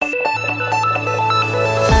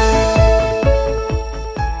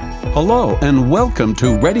Hello and welcome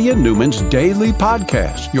to Reddy Neumann's Daily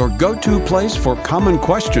Podcast, your go-to place for common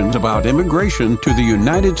questions about immigration to the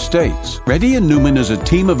United States. Reddy Neumann is a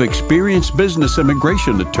team of experienced business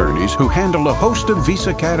immigration attorneys who handle a host of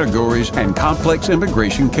visa categories and complex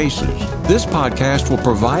immigration cases. This podcast will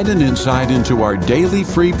provide an insight into our daily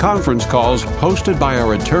free conference calls hosted by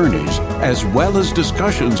our attorneys, as well as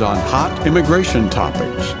discussions on hot immigration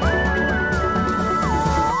topics.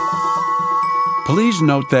 Please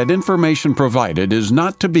note that information provided is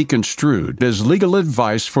not to be construed as legal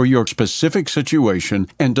advice for your specific situation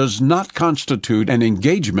and does not constitute an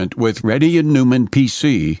engagement with Reddy Neumann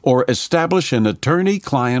PC or establish an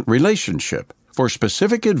attorney-client relationship. For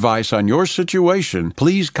specific advice on your situation,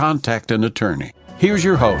 please contact an attorney. Here's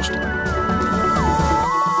your host.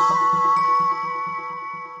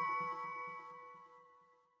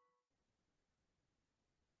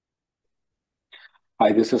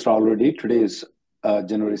 Hi, this is Reddy. Today is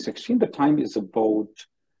January 16th. The time is about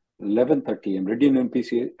 11:30 a.m. Reddy Neumann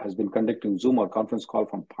PC has been conducting Zoom or conference call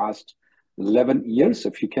from past 11 years.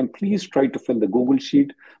 If you can please try to fill the Google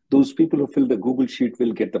Sheet. Those people who fill the Google Sheet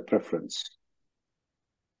will get the preference.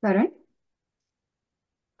 Karan?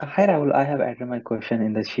 Hi Rahul, I have added my question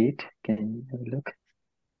in the sheet. Can you have a look?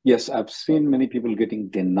 Yes, I've seen many people getting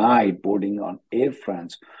denied boarding on Air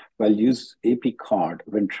France while use AP card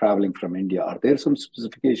when traveling from India. Are there some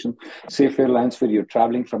specifications, safe airlines where you're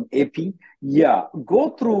traveling from AP? Yeah, go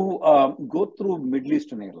through Middle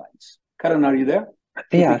Eastern Airlines. Karan, are you there?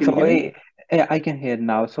 Yeah, I can hear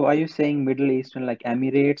now. So are you saying Middle Eastern like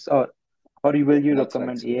Emirates or will you That's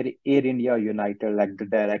recommend right. Air India or United, like the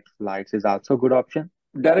direct flights is also a good option?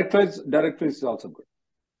 Direct flights is also good.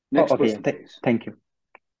 Next Okay, person, please. thank you.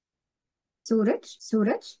 Suraj?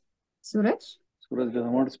 Suraj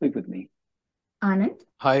doesn't want to speak with me. Anand?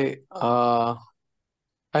 Hi,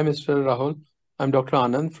 Mr. Rahul. I'm Dr.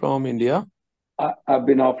 Anand from India. I've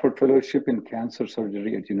been offered fellowship in cancer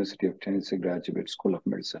surgery at University of Tennessee Graduate School of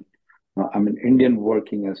Medicine. Now, I'm an Indian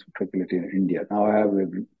working as faculty in India. Now I have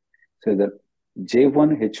said that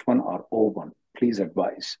J1, H1 or O1. Please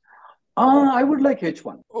advise. I would like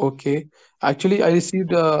H1. Okay. Actually, I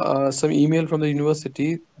received some email from the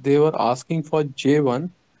university. They were asking for J1,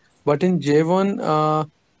 but in J1,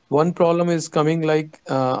 one problem is coming like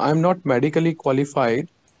I'm not medically qualified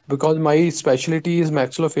because my specialty is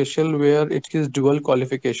maxillofacial, where it is dual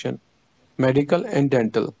qualification, medical and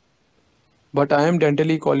dental. But I am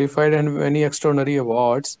dentally qualified and many extraordinary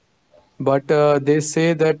awards. But they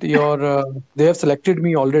say that they have selected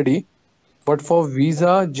me already. But for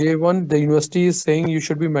visa J1, the university is saying you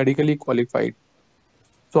should be medically qualified.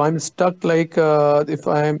 So I'm stuck like if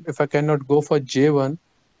I cannot go for J1,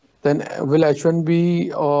 then will H1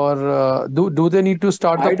 be or do they need to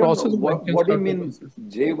start the I don't know. process? What do you mean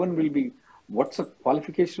J1 will be? What's the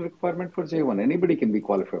qualification requirement for J1? Anybody can be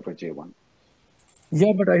qualified for J1.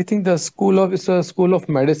 Yeah, but I think it's a school of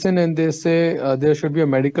medicine, and they say there should be a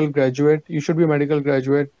medical graduate. You should be a medical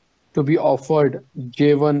graduate to be offered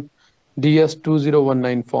J1 DS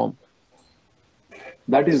 2019 form.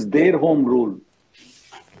 That is their home rule,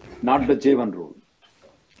 not the J1 rule.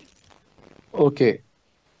 Okay.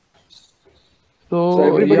 So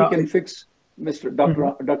everybody can fix,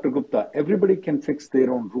 Dr. Gupta, everybody can fix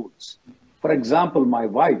their own rules. For example, my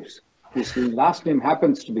wife's, whose last name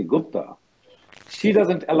happens to be Gupta, she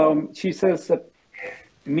doesn't allow, she says that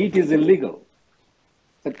meat is illegal.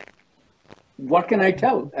 But what can I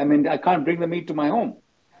tell? I mean, I can't bring the meat to my home.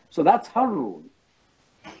 So that's her rule.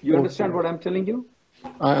 You understand what I'm telling you?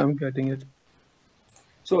 I am getting it.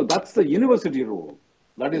 So that's the university rule.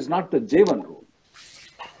 That is not the J1 rule.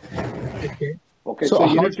 Okay, so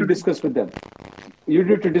you need to discuss with them. You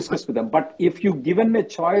need to discuss with them. But if you're given a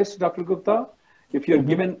choice, Dr. Gupta, if you're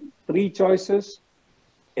given 3 choices,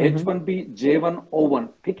 H1B, J1, O1,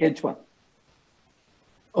 pick H1.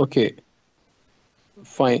 Okay,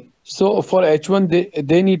 fine. So for H1,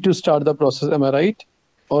 they need to start the process. Am I right?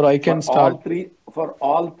 Or I can start? For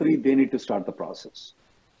all three, they need to start the process.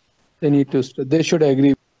 They should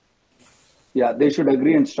agree. Yeah, they should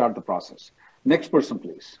agree and start the process. Next person,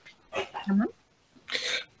 please.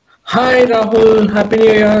 Hi, Rahul. Happy New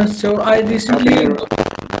Year. So I recently...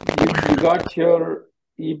 You got your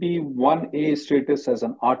EB1A status as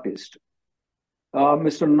an artist.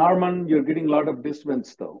 Mr. Neumann, you're getting a lot of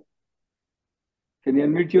disturbance though. Can you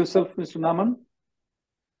unmute yourself, Mr. Neumann?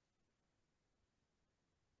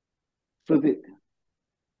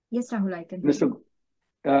 Yes, Rahul, I can.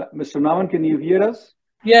 Mr. Neumann, can you hear us?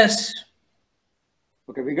 Yes.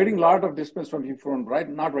 Okay, we're getting a lot of disturbance from your phone, right?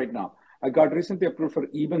 Not right now. I got recently approved for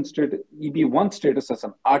EB1 status as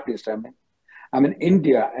an artist. I mean, I'm in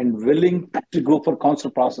India and willing to go for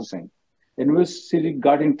consular processing. University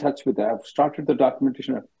got in touch with that. I've started the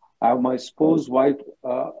documentation. I have my spouse wife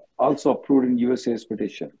also approved in USA's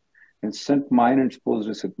petition and sent mine and spouse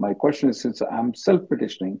receipt. My question is, since I'm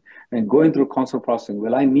self-petitioning and going through consular processing,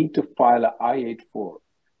 will I need to file a I-84?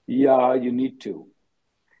 Yeah, you need to.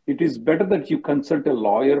 It is better that you consult a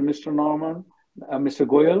lawyer, Mr. Norman, Mr.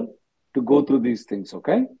 Goyal, to go through these things,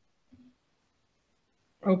 okay?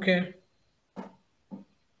 Okay.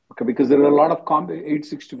 Okay, because there are a lot of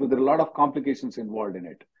 864, there are a lot of complications involved in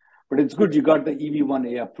it. But it's good you got the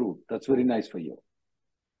EV1A approved. That's very nice for you.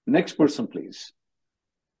 Next person, please.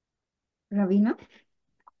 Ravina.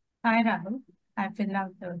 Hi, Rahul. I filled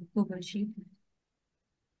out the Google Sheet.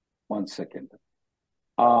 1 second.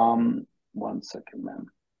 1 second, ma'am.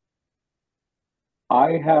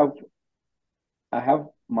 I have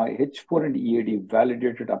my H4 and EAD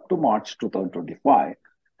validated up to March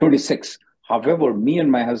 2026. However, me and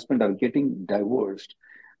my husband are getting divorced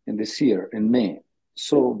in this year, in May.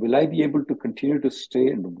 So will I be able to continue to stay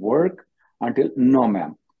and work until? No,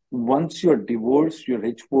 ma'am. Once you're divorced, your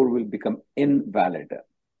H4 will become invalid.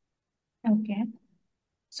 Okay.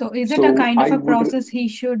 So is it a kind of a process he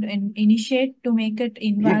should initiate to make it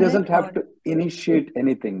invalid? He doesn't have to initiate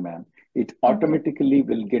anything, ma'am. It automatically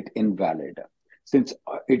will get invalid. Since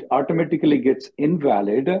it automatically gets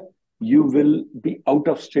invalid, you will be out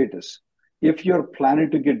of status. If you're planning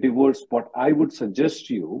to get divorced, what I would suggest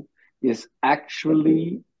you is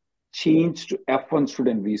actually change to F1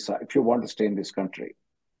 student visa if you want to stay in this country.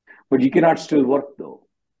 But you cannot still work though.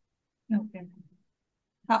 Okay.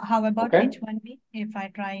 How about H1B if I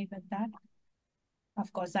try with that?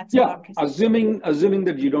 Of course, that's assuming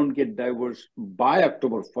that you don't get divorced by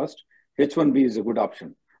October 1st, H1B is a good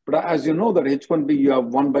option. But as you know that H1B, you have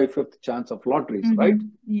 1/5 chance of lotteries, right?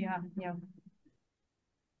 Yeah.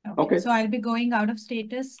 Okay. So I'll be going out of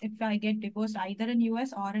status if I get divorced either in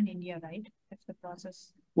US or in India, right? If the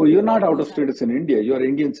process. Well, you're not out of status in India. You're an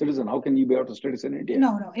Indian citizen. How can you be out of status in India?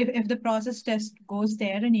 No. If the process test goes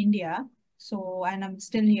there in India, and I'm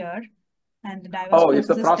still here, and the divorce if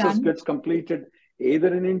the process gets completed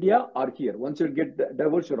either in India or here. Once you get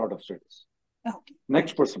divorced, you're out of status. Okay.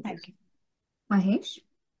 Next person, please. Thank you. Mahesh.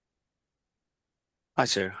 Hi,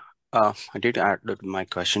 sir. I did add my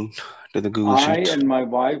question to the Google Sheet. I and my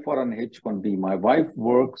wife are on H1B. My wife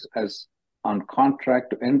works as on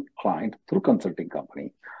contract to end client through consulting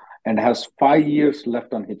company and has 5 years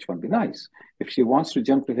left on H1B. Nice. If she wants to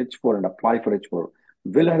jump to H4 and apply for H4,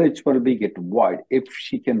 will her H1B get void if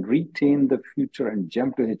she can retain the future and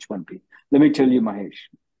jump to H1B? Let me tell you, Mahesh.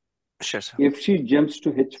 Sure, sir. If she jumps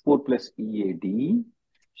to H4 plus EAD,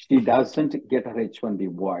 she doesn't get her H1B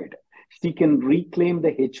void. She can reclaim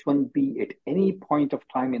the H1B at any point of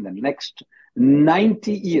time in the next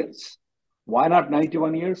 90 years. Why not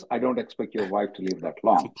 91 years? I don't expect your wife to live that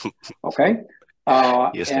long. Okay?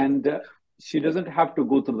 Yes, and she doesn't have to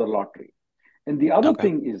go through the lottery. And the other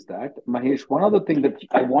thing is that, Mahesh, one other thing that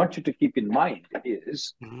I want you to keep in mind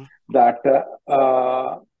is that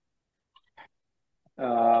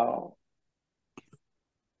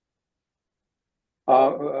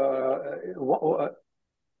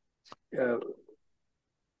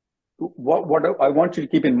what I want you to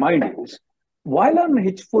keep in mind is, while on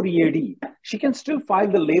H4 EAD, she can still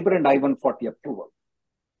file the labor and I-140 approval.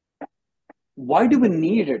 Why do we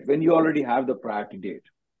need it when you already have the priority date?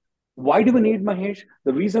 Why do we need, Mahesh?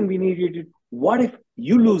 The reason we need it, what if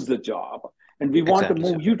you lose the job and we want to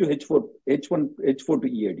move you to H4 to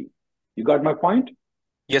EAD? You got my point?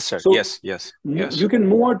 Yes, sir. So yes. You can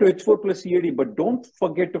move on to H4 plus EAD, but don't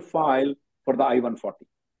forget to file for the I-140.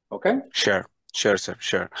 Okay? Sure, sir.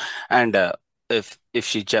 Sure. And if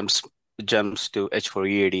she jumps to H4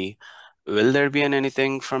 EAD, will there be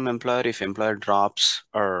anything from employer if employer drops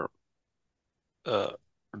or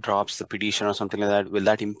drops the petition or something like that? Will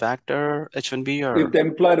that impact her H1B? Or if the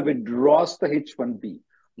employer withdraws the H1B,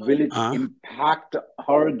 will it impact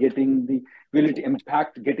her getting the? Will it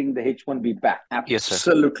impact getting the H1B back? Yes, sir.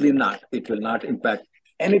 Absolutely not. It will not impact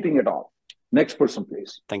anything at all. Next person,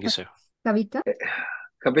 please. Thank you, sir. Kavita.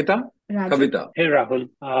 Kavita? Raju. Kavita. Hey, Rahul.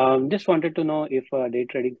 Just wanted to know if day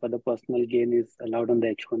trading for the personal gain is allowed on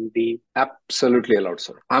the H1B. Absolutely allowed,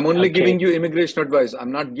 sir. I'm only giving you immigration advice.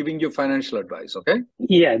 I'm not giving you financial advice, okay?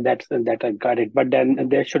 Yeah, that I got it. But then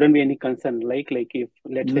there shouldn't be any concern, like if,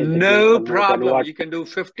 let's say... No problem. You can do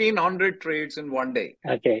 1,500 trades in one day.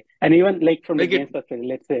 Okay. And even like from the gains perspective,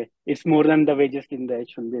 let's say it's more than the wages in the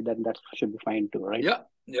H1B, then that should be fine too, right? Yeah.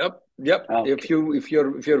 Yep. Okay. If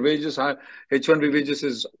your wages are H1B wages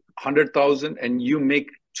is 100,000 and you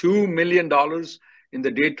make $2 million in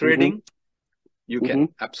the day trading, you can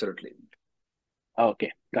absolutely.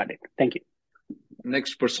 Okay, got it. Thank you.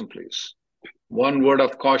 Next person, please. One word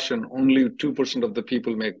of caution, only 2% of the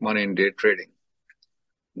people make money in day trading.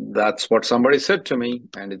 That's what somebody said to me,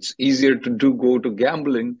 and it's easier to go to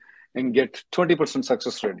gambling and get 20%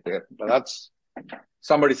 success rate there. But that's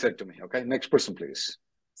somebody said to me. Okay, next person, please.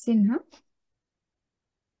 Sinha.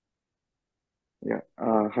 Yeah.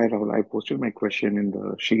 Hi, Rahul. I posted my question in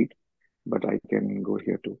the sheet, but I can go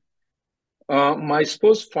here too. My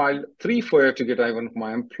spouse filed 3 FOIA to get I-1.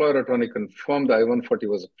 My employer attorney confirmed the I-140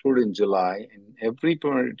 was approved in July, and every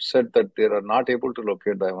point said that they are not able to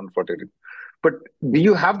locate the I-140. But do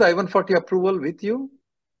you have the I-140 approval with you?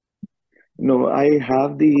 No, I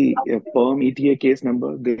have the firm ETA case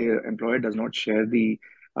number. The employer does not share the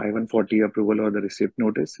I-140 approval or the receipt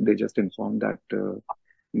notice. They just inform that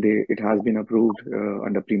it has been approved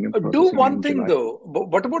under premium Do processing one in thing July. though. But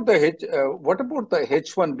what about the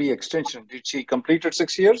H1B extension? Did she complete it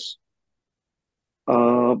 6 years?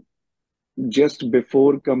 Just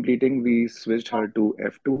before completing, we switched her to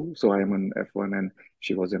F2. So I am on F1 and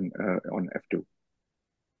she was on F2.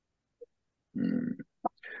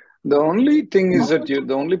 The only thing is that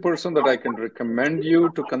the only person that I can recommend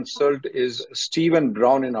you to consult is Stephen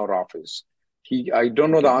Brown in our office. I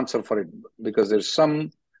don't know the answer for it because there's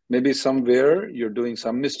maybe somewhere you're doing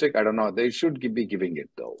some mistake. I don't know. They should be giving it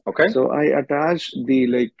though. Okay. So I attached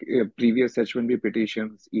the previous H1B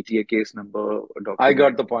petitions, ETA case number document. I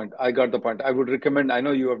got the point. I would recommend, I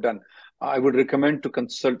know you have done, I would recommend to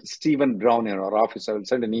consult Stephen Brown in our office. I will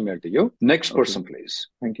send an email to you. Next person, please.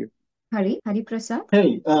 Thank you. Hari Prasad.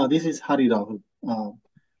 Hey, this is Hari Rahul.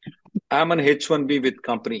 I'm an H1B with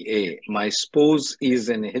company A. My spouse is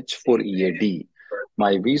an H4 EAD.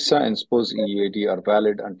 My visa and spouse EAD are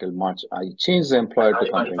valid until March. I changed the employer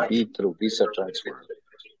to company B through visa transfer.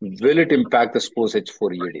 Will it impact the spouse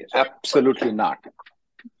H4 EAD? Absolutely not.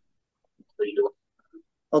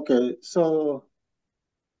 Okay, so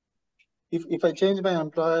if I change my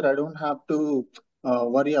employer, I don't have to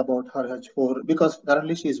worry about her H4 because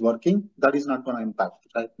currently she is working. That is not going to impact,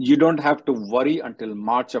 right? You don't have to worry until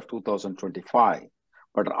March of 2025.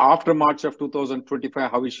 But after March of 2025,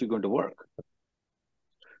 how is she going to work?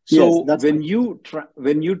 So yes, when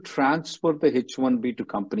you transfer the H1B to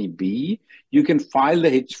company B, you can file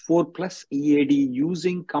the H4 plus EAD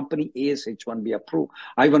using company A's H1B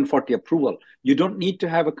I-140 approval. You don't need to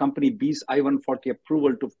have a company B's I-140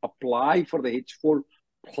 approval to apply for the H4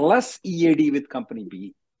 plus EAD with company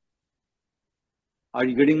B. Are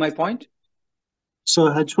you getting my point? So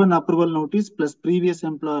H1 approval notice plus previous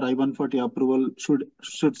employer I-140 approval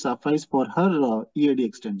should suffice for her EAD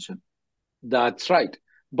extension. That's right.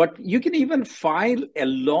 But you can even file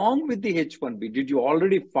along with the H1B. Did you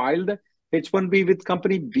already file the H1B with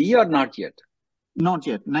company B or not yet? Not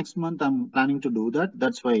yet. Next month, I'm planning to do that.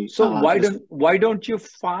 That's why. So why don't you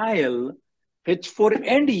file H4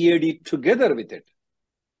 and EAD together with it?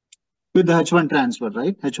 With the H1 transfer,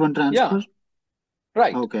 right? H1 transfer? Yeah.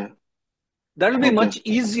 Right. Okay. That will be much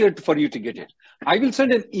easier for you to get it. I will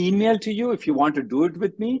send an email to you if you want to do it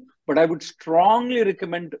with me, but I would strongly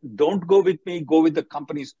recommend don't go with me, go with the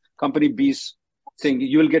company B's thing.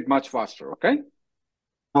 You will get much faster, okay?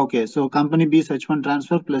 Okay, so company B's H1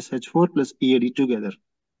 transfer plus H4 plus EAD together.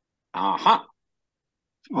 Aha.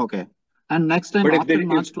 Okay. And next time after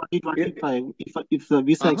March 2025, if the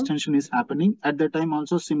visa extension is happening, at that time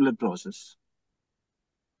also similar process.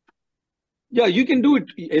 Yeah, you can do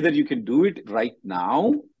it. Either you can do it right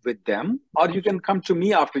now with them, or you can come to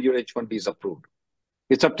me after your H1B is approved.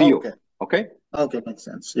 It's up to you. Okay? Okay, makes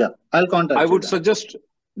sense. Yeah, I'll contact you. I would suggest,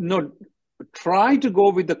 try to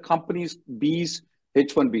go with the company's B's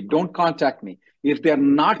H1B. Don't contact me. If they're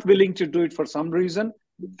not willing to do it for some reason,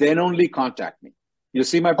 then only contact me. You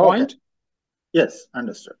see my point? Yes,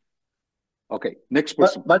 understood. Okay, next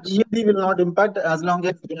person. But EAD will not impact as long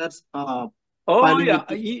as there's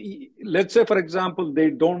let's say, for example,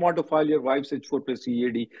 they don't want to file your wife's H4 plus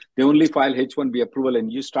EAD. They only file H1B approval and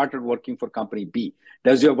you started working for company B.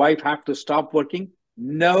 Does your wife have to stop working?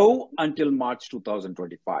 No, until March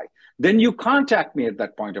 2025. Then you contact me at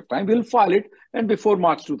that point of time. We'll file it. And before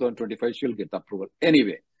March 2025, she'll get the approval.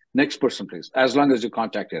 Anyway, next person, please. As long as you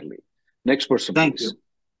contact early. Next person, Thank please.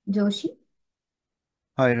 you. Joshi.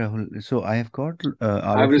 Hi, Rahul. So I have got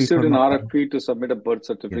I've received an RFP to submit a birth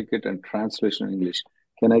certificate and translation in English.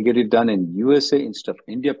 Can I get it done in USA instead of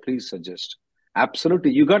India? Please suggest.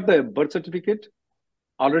 Absolutely. You got the birth certificate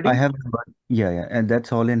already? I have, yeah, and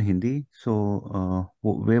that's all in Hindi. So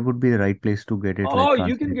where would be the right place to get it? Oh,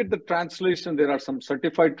 you can get the translation. There are some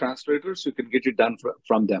certified translators. You can get it done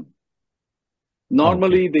from them.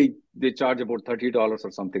 Normally, they charge about $30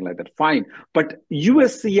 or something like that. Fine. But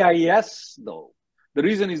USCIS, though, The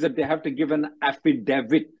reason is that they have to give an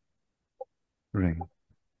affidavit. Right.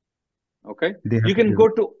 Okay. They have You to can give. go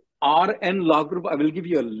to RN Law Group. I will give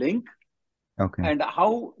you a link. Okay. And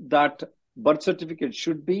how that birth certificate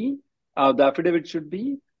should be, the affidavit should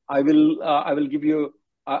be. I will give you.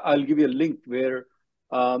 I'll give you a link where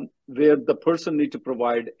the person need to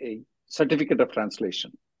provide a certificate of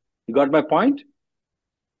translation. You got my point?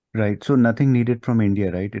 Right. So nothing needed from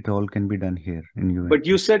India, right? It all can be done here in US. But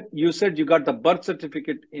you said you got the birth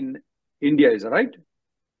certificate in India, is that right?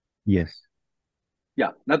 Yes.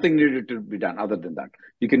 Yeah, nothing needed to be done other than that.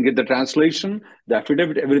 You can get the translation, the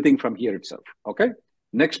affidavit, everything from here itself. Okay.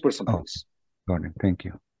 Next person, please. Got it. Thank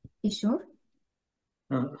you. Kishore?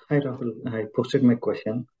 Hi, Rahul. I posted my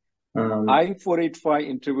question. I-485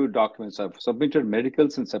 interview documents. I've submitted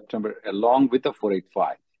medicals in September along with the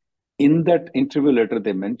 485. In that interview letter,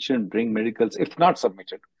 they mentioned bring medicals if not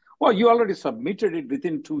submitted. Well, you already submitted it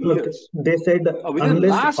within 2 Look, years. they said Within unless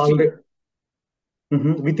last already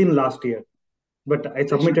year. Within last year, but I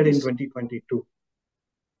submitted in 2022.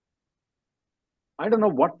 I don't know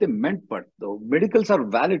what they meant, but the medicals are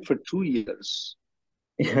valid for 2 years.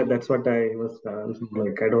 Yeah, that's what I was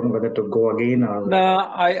like. I don't know whether to go again or. No,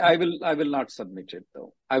 I will not submit it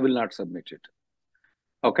though. I will not submit it.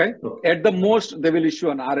 Okay. At the most, they will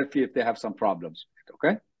issue an RFE if they have some problems with it.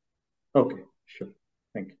 Okay. Okay, sure.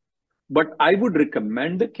 Thank you. But I would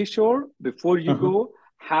recommend, Kishore, before you go,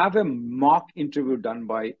 have a mock interview done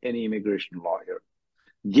by any immigration lawyer.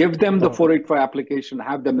 Give them the 485 application,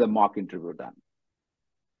 have them the mock interview done.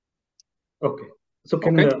 Okay. So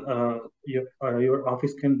can your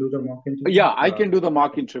office can do the mock interview? Yeah, I can do the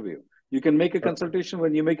mock interview. You can make a consultation.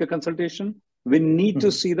 When you make a consultation, we need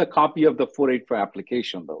to see the copy of the 485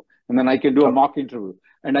 application though. And then I can do a mock interview.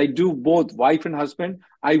 And I do both wife and husband.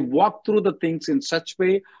 I walk through the things in such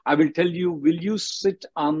way. I will tell you, will you sit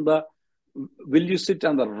on the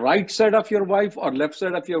right side of your wife or left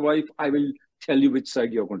side of your wife? I will tell you which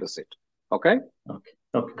side you're going to sit. Okay? Okay.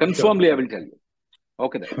 Confirmly, sure. I will tell you.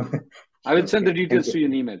 Okay then. I will send the details to you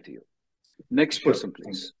in email to you. Next person,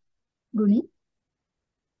 please. Guni?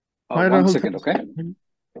 Hi, 1 Rahul. second, okay?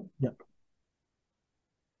 Yeah.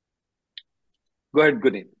 Go ahead,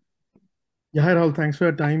 Guni. Yeah, hi, Rahul. Thanks for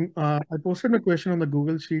your time. I posted my question on the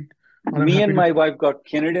Google Sheet. Me and my wife got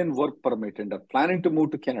Canadian work permit and are planning to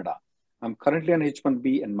move to Canada. I'm currently on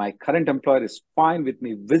H-1B and my current employer is fine with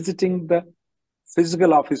me visiting the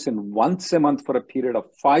physical office in once a month for a period of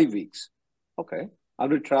 5 weeks. Okay. I'll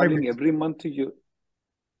be traveling every month to you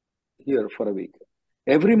here for a week.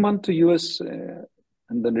 Every month to US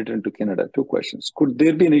and then return to Canada. 2 questions. Could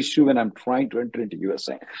there be an issue when I'm trying to enter into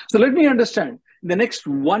USA? So let me understand. In the next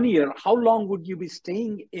 1 year, how long would you be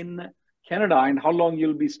staying in Canada and how long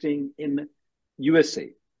you'll be staying in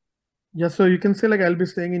USA? Yeah, so you can say like I'll be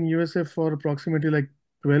staying in USA for approximately like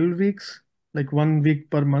 12 weeks, like 1 week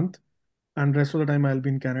per month, and rest of the time I'll be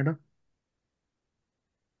in Canada.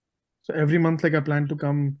 So every month, like I plan to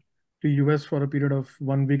come to US for a period of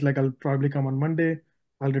 1 week. Like I'll probably come on Monday,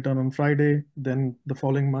 I'll return on Friday. Then the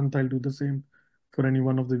following month, I'll do the same for any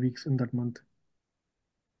one of the weeks in that month.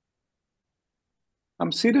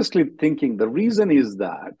 I'm seriously thinking the reason is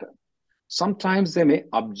that sometimes they may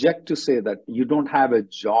object to say that you don't have a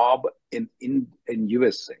job in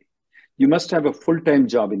USA. You must have a full-time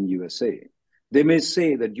job in USA. They may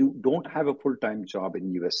say that you don't have a full-time job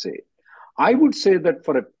in USA. I would say that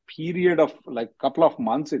for a period of like couple of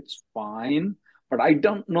months, it's fine. But I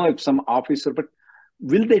don't know if some officer, but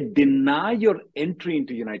will they deny your entry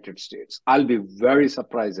into United States? I'll be very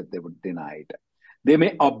surprised if they would deny it. They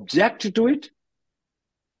may object to it.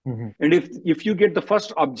 And if you get the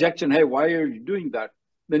first objection, hey, why are you doing that?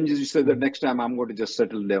 Then you say that next time I'm going to just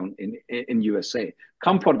settle down in USA.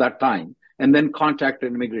 Come for that time and then contact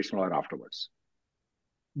an immigration lawyer afterwards.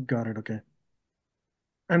 Got it. Okay.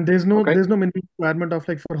 And there's no minimum requirement of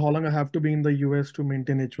like for how long I have to be in the US to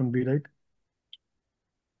maintain H-1B, right?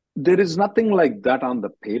 There is nothing like that on the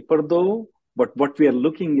paper though. But what we are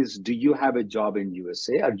looking is, do you have a job in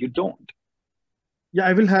USA or you don't? Yeah,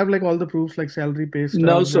 I will have like all the proofs like salary, pay stubs.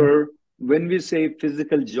 No, sir. When we say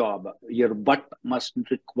physical job, your butt must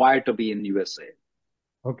require to be in USA.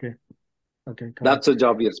 Okay. Okay. That's a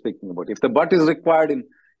job we are speaking about. If the butt is required in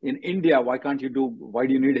India, why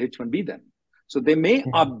do you need H-1B then? So they may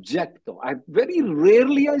object though. Very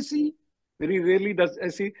rarely I see.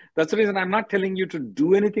 That's the reason I'm not telling you to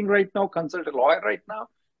do anything right now. Consult a lawyer right now.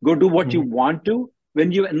 Go do what you want to.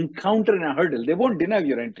 When you encounter a hurdle, they won't deny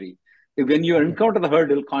your entry. When you encounter the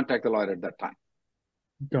hurdle, contact the lawyer at that time.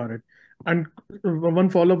 Got it. And one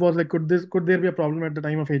follow-up was like, could there be a problem at the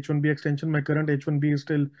time of H-1B extension? My current H-1B is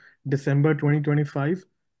till December 2025.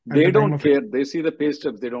 They the time don't of care. They see the pay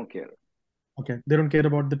stubs. They don't care. Okay, they don't care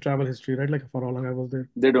about the travel history, right? Like for how long I was there.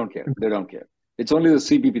 They don't care. They don't care. It's only the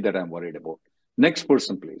CPP that I'm worried about. Next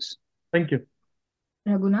person, please. Thank you.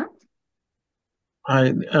 Raghunath?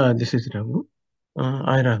 Hi, this is Raghu.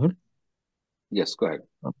 Hi, Rahul. Yes, go ahead.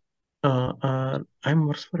 I'm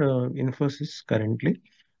works for Infosys currently,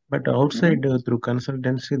 but outside through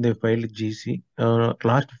consultancy they filed GC.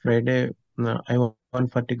 Last Friday,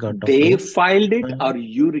 I-140 got They approved. filed it, or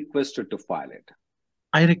you requested to file it?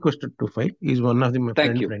 I requested to file. He's one of the my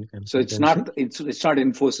Thank you. friend So it's not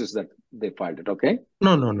Infosys that they filed it, okay?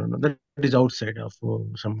 No. That is outside of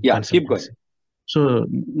some Yeah, keep going. consultancy. So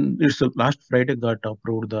it's last Friday got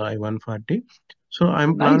approved the I-140. So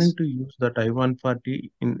I'm planning Nice. to use that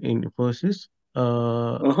I-140 in Infosys.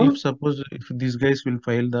 If suppose if these guys will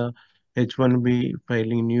file the H-1B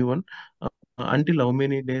filing new one, until how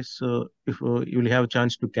many days if you will have a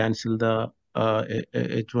chance to cancel the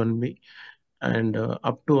H-1B, and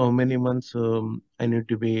up to how many months I need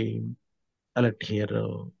to be alert here?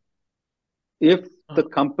 If the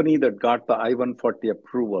company that got the I-140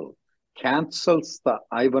 approval cancels the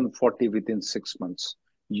I-140 within 6 months,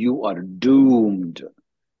 you are doomed.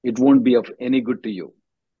 It won't be of any good to you.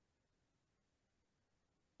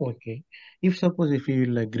 Okay. If suppose if you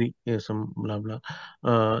will agree some blah blah,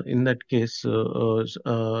 in that case, shall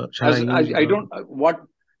I use I don't what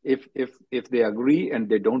if they agree and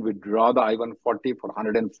they don't withdraw the I-140 for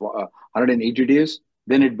 180 days,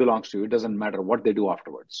 then it belongs to you. It doesn't matter what they do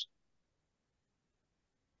afterwards.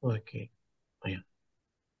 Okay. Yeah.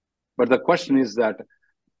 But the question is that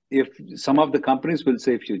if some of the companies will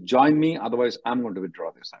say, if you join me, otherwise I'm going to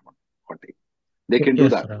withdraw this I-140. They can do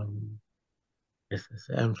that. Yes,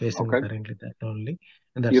 I'm facing currently that only.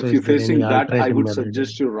 And that's why If you're is there any facing that, I alternative would method?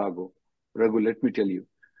 suggest you, Raghu, let me tell you,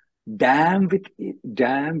 damn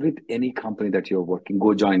with any company that you're working,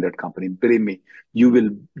 go join that company. Believe me, you will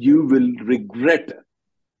regret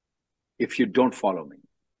if you don't follow me.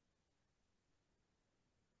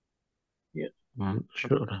 Yeah,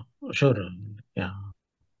 sure. Yeah,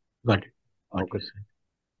 got it. Okay.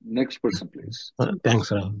 Next person, please. Thanks,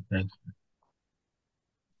 Rahul. Thanks.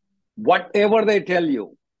 Whatever they tell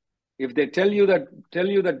you, if they tell you that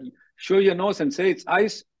show your nose and say it's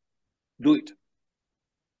ice, do it.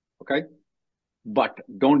 Okay? But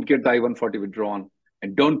don't get the I-140 withdrawn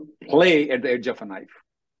and don't play at the edge of a knife.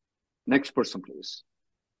 Next person, please.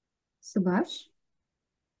 Subhash?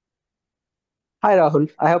 Hi, Rahul.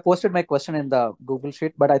 I have posted my question in the Google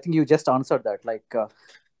Sheet, but I think you just answered that. Like,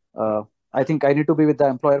 I think I need to be with the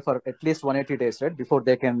employer for at least 180 days, right? Before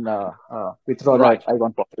they can withdraw the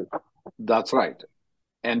I-140. That's right.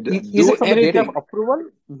 And is it from the date of approval?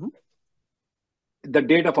 The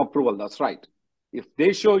date of approval, that's right. If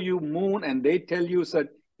they show you moon and they tell you that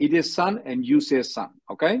it is sun and you say sun,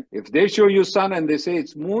 okay? If they show you sun and they say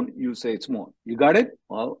it's moon, you say it's moon. You got it?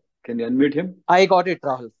 Well, can you unmute him? I got it,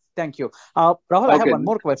 Rahul. Thank you. Rahul, I have one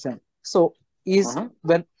more question. So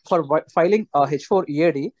when for filing a H4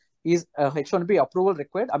 EAD, is H1B approval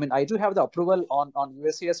required? I mean, I do have the approval on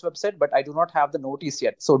USCIS website, but I do not have the notice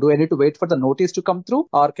yet. So do I need to wait for the notice to come through,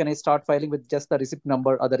 or can I start filing with just the receipt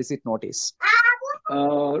number or the receipt notice?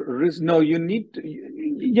 No, you need to,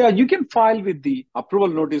 you can file with the approval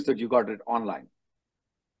notice that you got it online,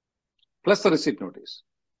 plus the receipt notice.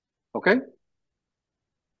 Okay?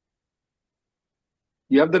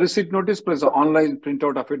 You have the receipt notice plus the online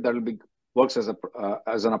printout of it that will be works as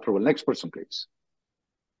an approval. Next person, please.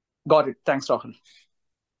 Got it. Thanks, Rahul.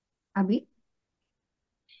 Abhi?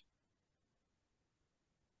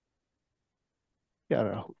 Yeah,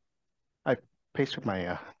 Rahul. I pasted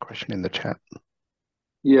my question in the chat.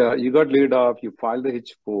 Yeah, you got laid off. You filed the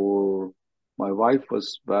H4. My wife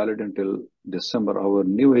was valid until December. Our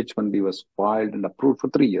new H1B was filed and approved for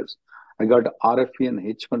 3 years. I got RFE and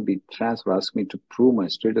H1B transfer, asked me to prove my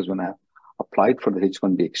status when I applied for the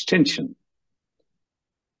H1B extension.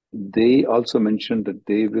 They also mentioned that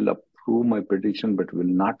they will approve my petition, but will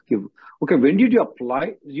not give. Okay, when did you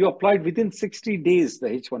apply? You applied within 60 days, the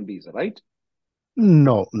H1Bs, right?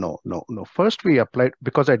 No. First, we applied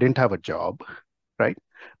because I didn't have a job, right?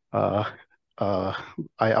 I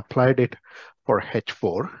applied it for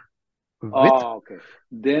H4. Okay.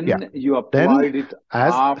 Then you applied it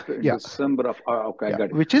after December of. Okay, I got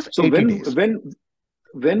it. Which is so 80 days.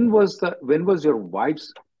 When was your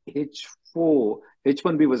wife's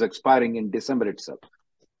H1B was expiring in December itself?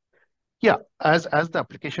 Yeah, as the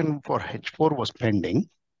application for H4 was pending,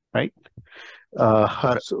 right?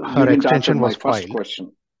 Her extension was filed. First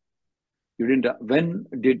question. You didn't. When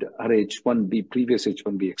did her previous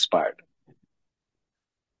H1B expired?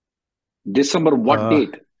 December what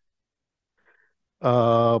date?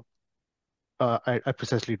 Uh, I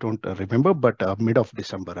precisely don't remember, but mid of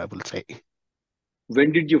December, I will say.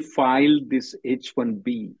 When did you file this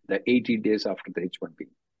H1B, the 80 days after the H1B?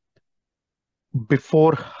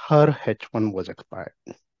 Before her H1 was expired.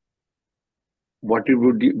 Do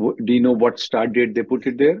you know what start date they put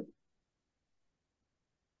it there?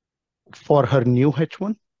 For her new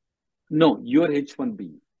H1? No, your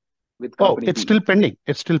H1B with company it's B. still pending.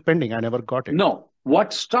 It's still pending. I never got it. No,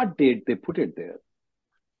 what start date they put it there?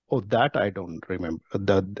 Oh, that I don't remember.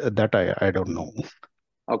 That I don't know.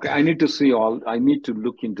 Okay, I need to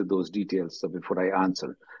look into those details before I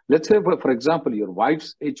answer. Let's say, for example, your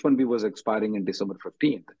wife's H1B was expiring in December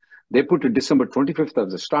 15th. They put it December 25th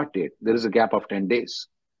as the start date. There is a gap of 10 days.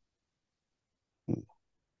 Okay,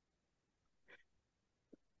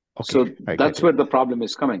 So that's where the problem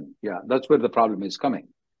is coming. Yeah, that's where the problem is coming.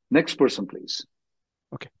 Next person, please.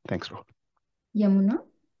 Okay, thanks, Rob. Yamuna.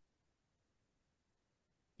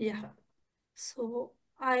 Yeah. So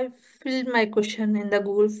I filled my question in the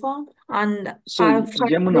Google form and So I've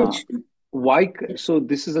filed Yamuna, it. why? So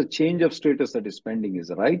this is a change of status that is pending,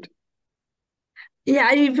 is right?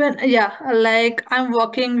 Like I'm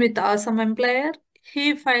working with some employer.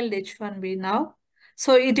 He filed H1B now.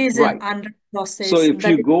 So it is Right. under So process. if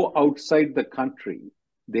you go outside the country,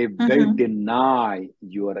 they will Mhm. deny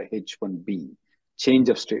your H1B change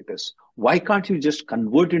of status. Why can't you just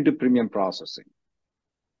convert into premium processing?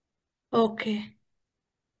 Okay.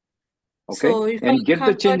 Okay, So if I and get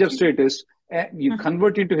the change convert of status, you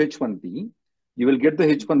convert into H1B, you will get the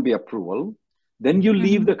H1B approval. Then you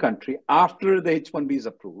leave the country after the H1B is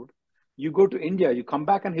approved. You go to India, you come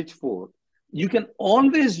back on H4. You can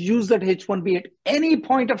always use that H1B at any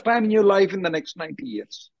point of time in your life in the next 90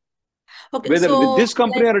 years, Okay, whether with so this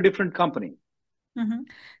company like or a different company.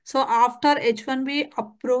 so after H1B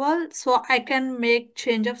approval, so I can make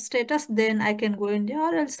change of status, then I can go India,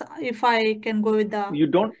 or else if I can go with the You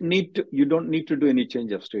don't need to do any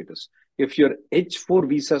change of status. If your H4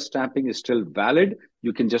 visa stamping is still valid,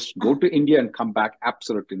 you can just go to India and come back.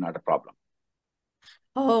 Absolutely not a problem.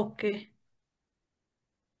 Okay.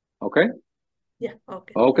 Okay. Yeah,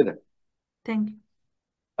 okay. Okay then. Thank you.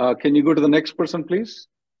 Can you go to the next person, please?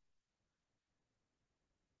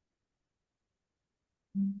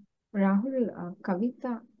 Rahul,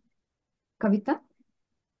 Kavita.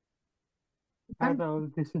 Hi,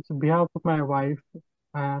 Rahul. This is on behalf of my wife.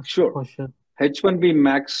 I asked a Sure. question. H1B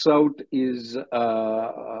max out is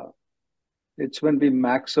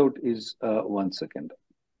 1 second.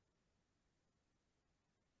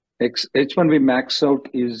 H1B max out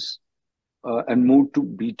is and move to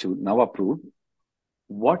B2 now approved.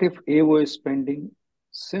 What if AO is pending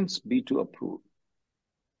since B2 approved?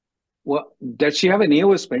 Well, does she have an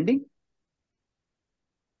AOS pending?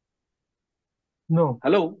 No.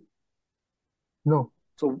 Hello? No.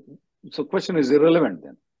 So question is irrelevant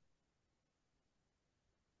then.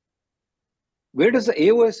 Where does the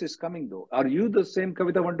AOS is coming though? Are you the same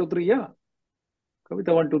Kavita 123? Yeah.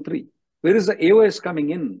 Kavita 123. Where is the AOS coming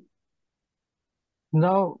in?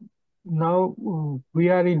 Now we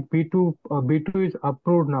are in B2. B2 is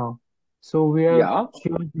approved now. So she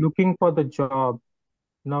was looking for the job.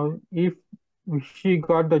 Now, if she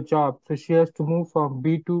got the job, so she has to move from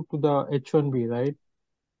B2 to the H1B, right?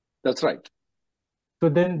 That's right. So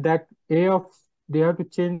then they have to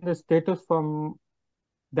change the status from,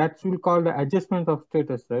 that will call the adjustment of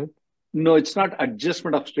status, right? No, it's not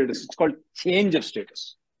adjustment of status. It's called change of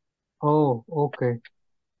status. Oh, okay.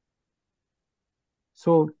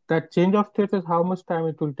 So that change of status, how much time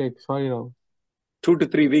it will take? Sorry, Rahul. 2 to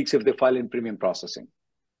 3 weeks if they file in premium processing.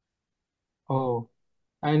 Oh,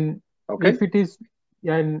 and okay. If it is,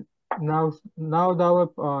 and now the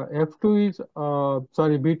F2 is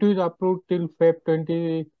B2 is approved till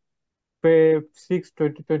Feb 6,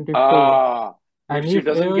 2024. And if she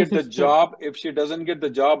doesn't get the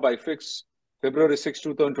job by February 6,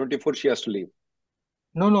 2024, she has to leave.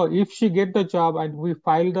 No, if she get the job and we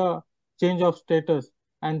file the change of status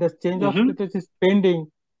and the change of status is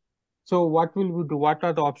pending, so what will we do? What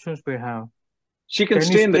are the options we have? She can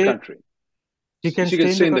stay in the country. She can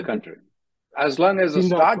stay in the country. As long as the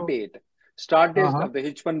start date of the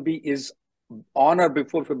H1B is on or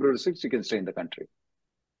before February 6, you can stay in the country.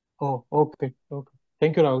 Oh, okay.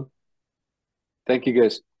 Thank you, Rahul. Thank you,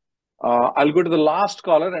 guys. I'll go to the last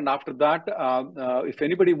caller, and after that, if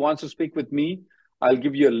anybody wants to speak with me, I'll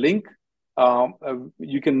give you a link.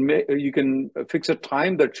 You can fix a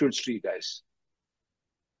time that suits you guys.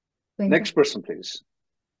 Next person, please.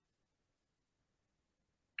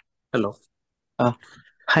 Hello. Hi,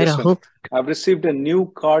 Rahul. I've received a new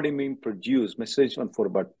card being produced, message 14,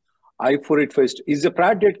 but I-485. Is the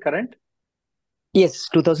prior date current? Yes,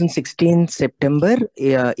 2016 September,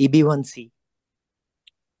 EB1C.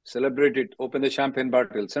 Celebrate it. Open the champagne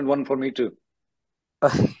bottle. Send one for me too.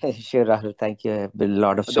 Sure, Rahul. Thank you. A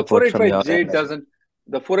lot of The support from your 485J end. doesn't.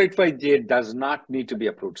 The 485J does not need to be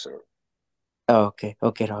approved, sir. Okay,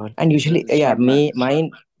 Rahul. And usually, It's not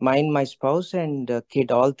mandatory. my spouse and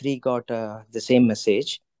kid, all three got the same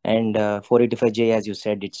message. And 485J, as you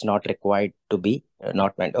said, it's not required to be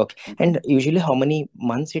not meant. Okay. And usually, how many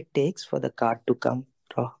months it takes for the card to come?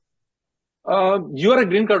 You are a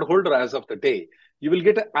green card holder as of the day. You will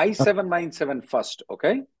get an I-797 first,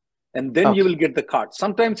 okay? And then you will get the card.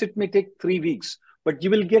 Sometimes it may take 3 weeks, but you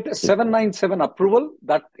will get a 797 approval.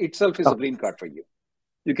 That itself is a green card for you.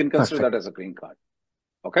 You can consider that as a green card.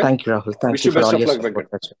 Okay? Thank you, Rahul. Thank Wish you you for best all of your luck,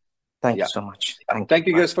 support. Venkat. Thank you so much. Thank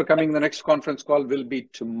you guys for coming. The next conference call will be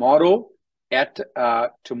tomorrow at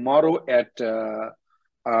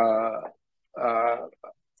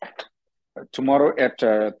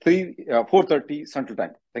 4:30 Central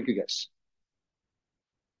Time. Thank you, guys.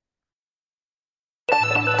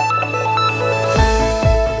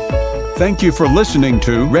 Thank you for listening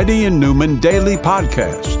to Reddy and Neumann Daily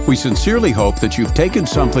Podcast. We sincerely hope that you've taken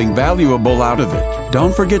something valuable out of it.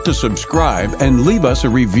 Don't forget to subscribe and leave us a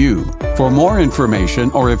review. For more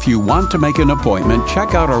information, or if you want to make an appointment,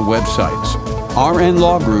 check out our websites,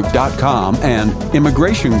 rnlawgroup.com and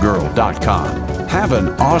immigrationgirl.com. Have an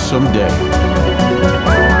awesome day.